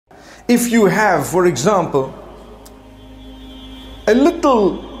if you have, for example,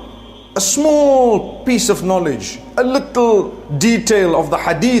 a small piece of knowledge, a little detail of the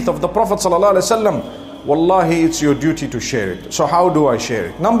hadith of the Prophet ﷺ, wallahi, it's your duty to share it. So how do I share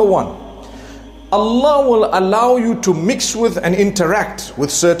it? Number one, Allah will allow you to mix with and interact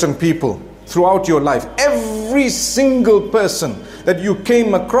with certain people throughout your life. Every single person that you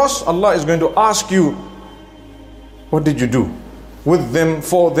came across, Allah is going to ask you, what did you do with them,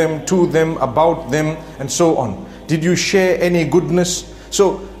 for them, to them, about them, and so on? Did you share any goodness?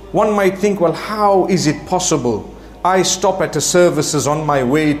 So one might think, well, how is it possible? I stop at the services on my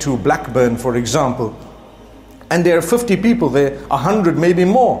way to Blackburn, for example, and there are 50 people there, 100, maybe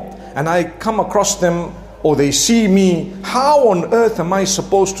more, and I come across them or they see me. How on earth am I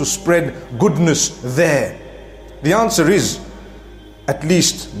supposed to spread goodness there? The answer is, at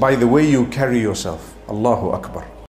least by the way you carry yourself. Allahu Akbar.